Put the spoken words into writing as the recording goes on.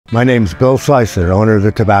My name's Bill Slicer, owner of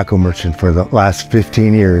the Tobacco Merchant for the last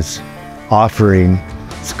 15 years, offering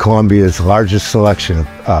Columbia's largest selection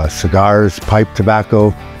of cigars, pipe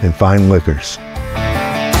tobacco, and fine liquors.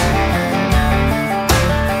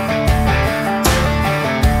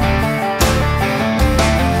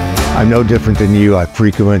 I'm no different than you. I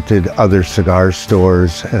frequented other cigar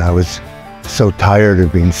stores, and I was so tired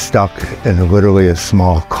of being stuck in literally a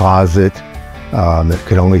small closet that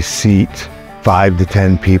could only seat 5 to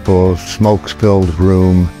 10 people, smoke-filled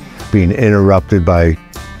room, being interrupted by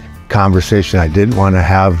conversation I didn't want to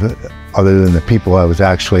have other than the people I was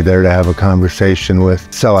actually there to have a conversation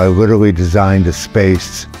with. So I literally designed a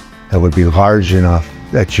space that would be large enough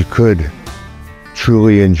that you could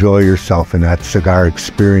truly enjoy yourself in that cigar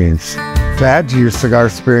experience. To add to your cigar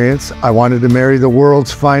experience, I wanted to marry the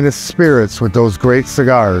world's finest spirits with those great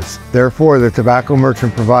cigars. Therefore, the Tobacco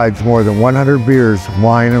Merchant provides more than 100 beers,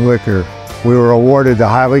 wine, and liquor. We were awarded the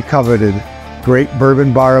highly coveted Great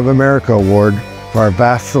Bourbon Bar of America Award for our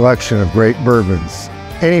vast selection of great bourbons.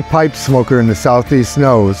 Any pipe smoker in the Southeast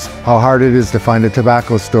knows how hard it is to find a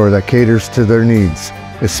tobacco store that caters to their needs,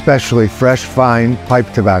 especially fresh, fine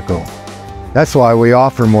pipe tobacco. That's why we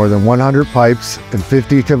offer more than 100 pipes and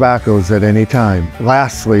 50 tobaccos at any time.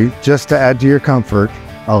 Lastly, just to add to your comfort,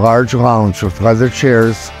 a large lounge with leather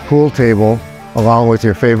chairs, pool table, along with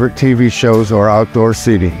your favorite TV shows or outdoor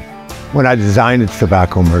seating. When I designed the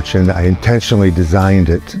Tobacco Merchant, I intentionally designed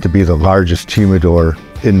it to be the largest humidor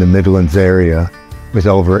in the Midlands area with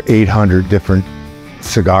over 800 different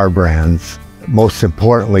cigar brands. Most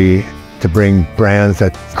importantly, to bring brands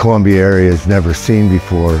that Columbia area has never seen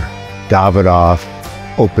before. Davidoff,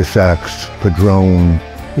 Opus X, Padron,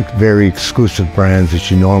 very exclusive brands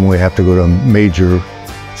that you normally have to go to a major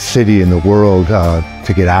city in the world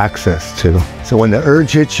to get access to. So when the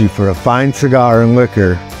urge hits you for a fine cigar and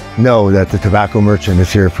liquor, know that the Tobacco Merchant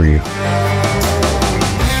is here for you.